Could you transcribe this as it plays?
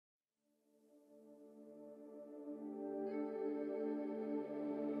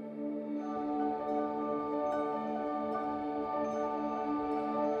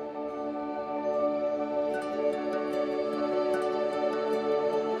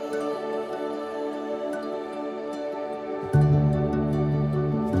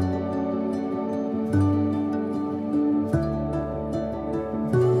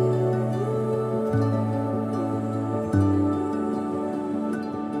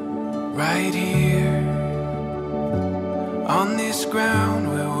right here on this ground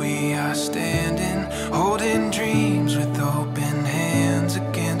where we are standing, holding dreams with open hands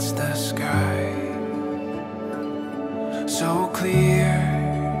against the sky. So clear,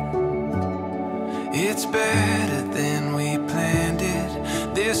 it's better than we planned it.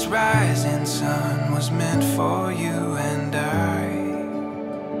 This rising sun was meant for you and I.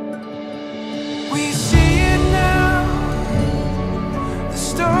 We see it now, the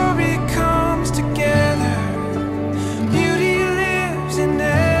story comes together. Beauty lives in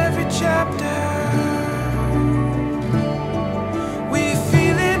every chapter. We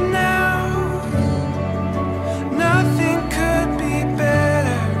feel it now, nothing could be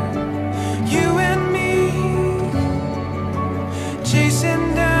better. You and me,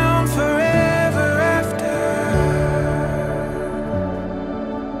 chasing down forever after.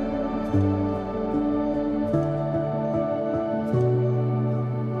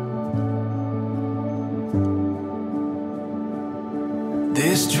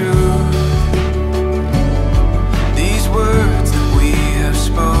 This truth, these words that we have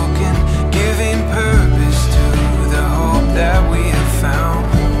spoken, giving purpose to the hope that we have found.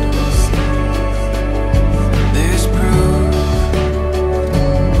 There's proof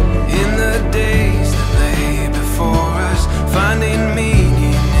in the days that lay before us, finding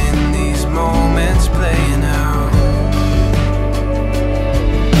meaning in these moments playing out.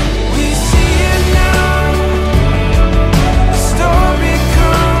 We see it now, the story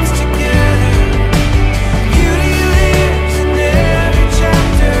comes together. Beauty lives in every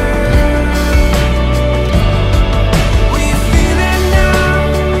chapter. We feel it now,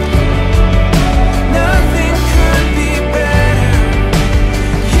 nothing could be better.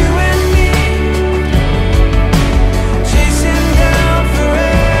 You and me, chasing down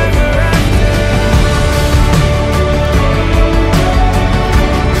forever after.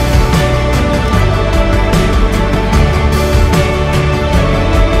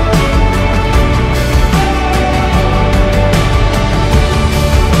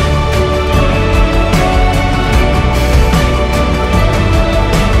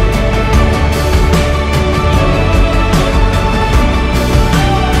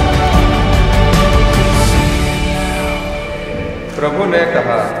 प्रभु ने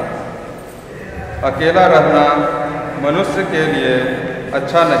कहा, अकेला रहना मनुष्य के लिए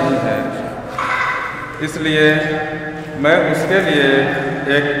अच्छा नहीं है, इसलिए मैं उसके लिए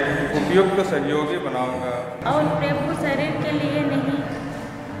एक उपयुक्त सहयोगी बनाऊंगा। और प्रभु शरीर के लिए नहीं,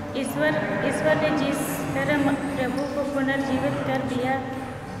 ईश्वर ने जिस तरह प्रभु को पुनर्जीवित कर दिया,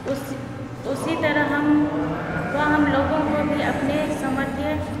 उसी तरह वह हम लोगों को भी अपने सामर्थ्य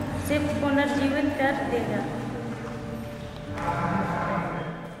से पुनर्जीवित कर देगा।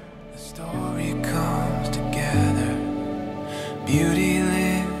 The story comes together. Beauty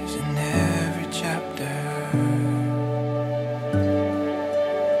lives in every chapter.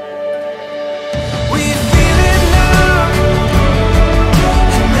 We feel it now,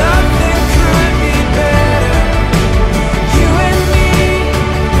 and nothing could be better. You and me,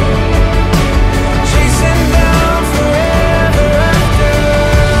 chasing down forever after.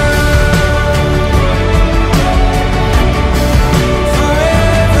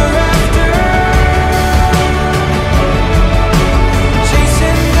 Forever after.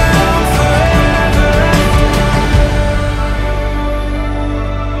 Chasing down forever after.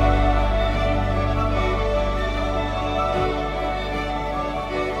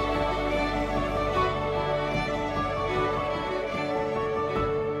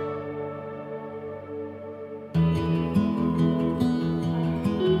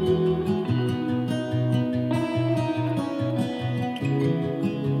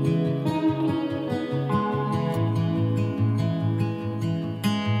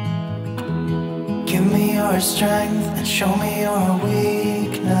 Give me your strength and show me your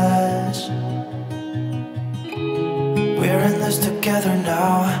weakness. We're in this together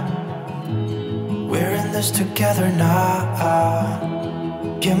now. We're in this together now.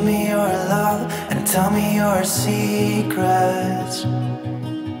 Give me your love and tell me your secrets.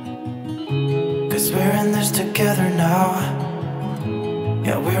 'Cause we're in this together now.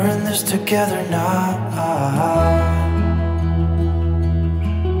 Yeah, we're in this together now.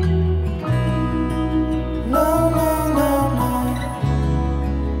 No, no, no, no.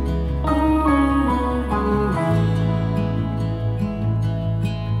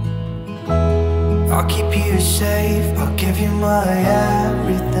 I'll keep you safe, I'll give you my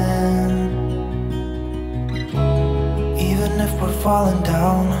everything. Even if we're falling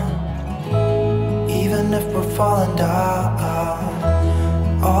down, even if we're falling down,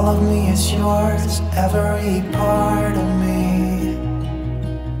 all of me is yours, every part of me.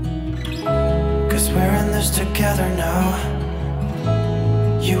 this together now.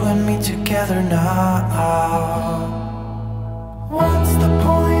 You and me together now. What's the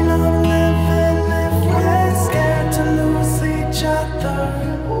point of living if we're scared to lose each other?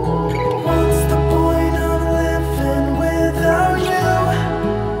 What's the point of living without you?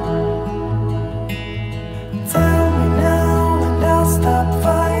 Tell me now and I'll stop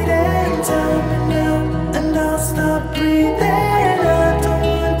fighting. Tell me now and I'll stop breathing. I don't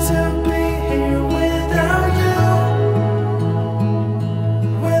want to be here without you.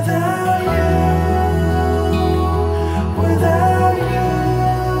 Without you. Without you.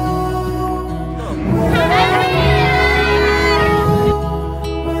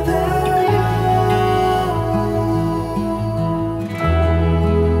 Without you.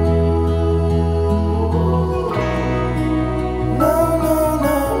 No, no,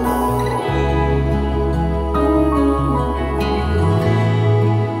 no, no.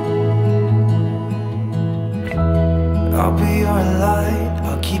 I'll be your light,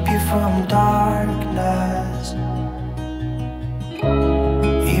 I'll keep you from darkness.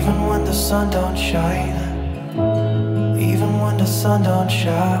 Even when the sun don't shine, even when the sun don't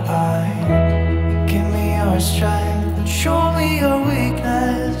shine. Give me your strength and show me your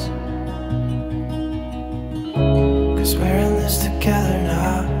weakness. 'Cause we're in this together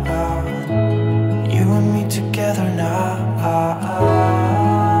now. You and me together now.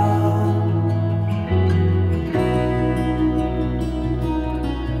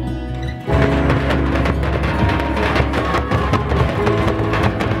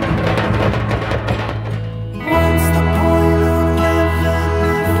 What's the point of living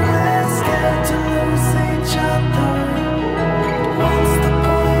if we're scared to lose each other? What's the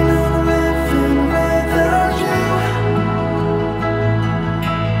point of living without you?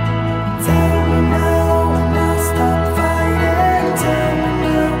 Tell me now and I'll stop fighting. Tell me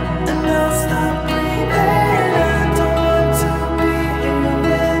now and I'll stop breathing. I don't want to be here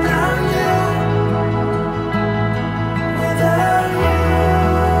without you. Without you.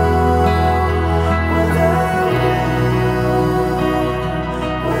 Without you.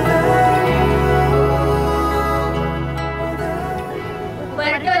 Without you.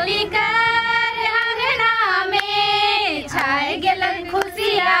 बटोली कर अंगना में छाए गेलन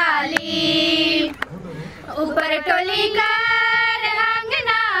खुशियाली। ऊपर टोली कर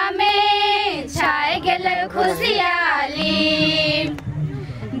अंगना में छाए गेलन खुशियाली।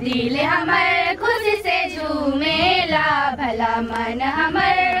 दिल हमर खुशी से झूमेला, भला मन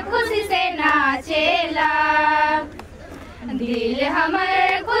हमर खुशी से नाचेला। दिल हमर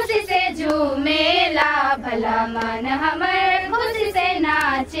खुशी से झूमेला, भला मन हमर खुशी से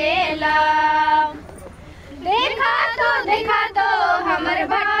नाचेला। देखा तो हमर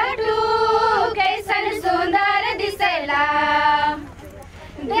बाटू कैसन सुंदर दिसेला।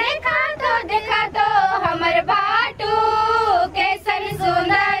 देखा तो हमर बाटू कैसन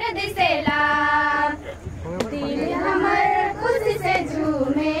सुंदर दिसेला। दिल हमर खुशी से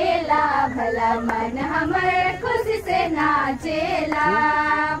झूमेला, भला मन हमर खुशी से नाचेला।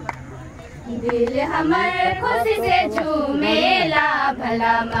 दिल हमर खुशी से झूमेला,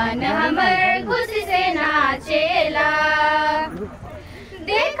 भला मन हमर खुशी से नाचेला।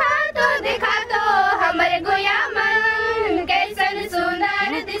 देखा तो हमर गोया मन कैसन सुंदर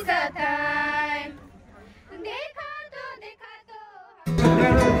दिसत है। देखा तो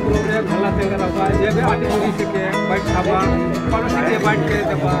भला से रखा जे भी आटे पूरी से के बैठ खाबा पड़ोसी के बैठ के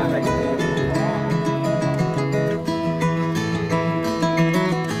देबा।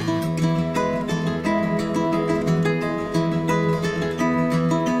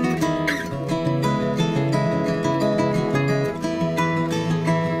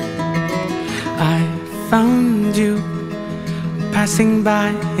 I found you passing by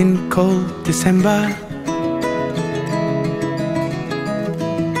in cold December.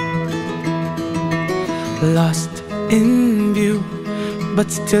 Lost in view,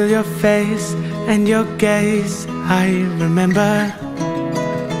 but still your face and your gaze I remember.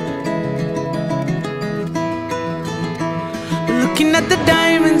 Looking at the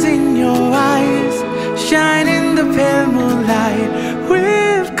diamonds in your eyes, shine in the pale moonlight.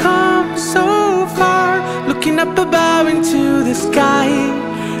 We've come so far, looking up above into the sky.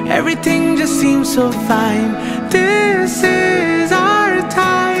 Everything just seems so fine. This is our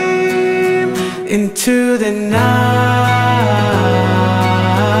time. Into the night,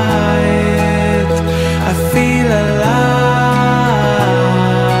 I feel alive.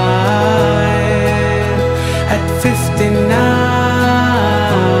 At 59,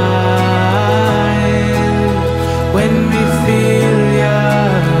 when we feel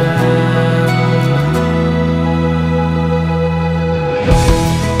young.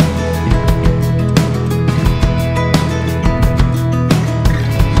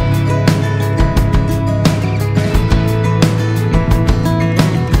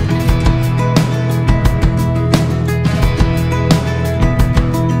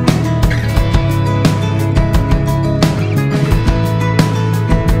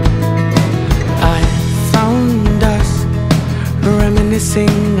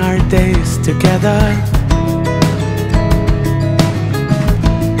 together.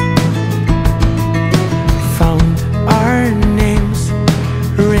 Found our names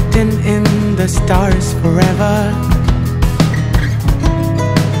written in the stars forever.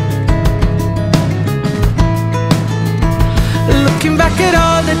 Looking back at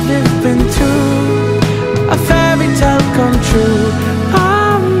all that we've been through, a fairy tale come true.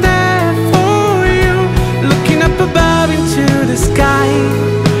 I'm there for you, looking up above into the sky.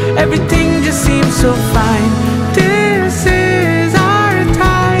 Everything just seems so fine. This is our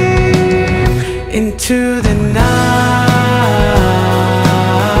time. Into the night.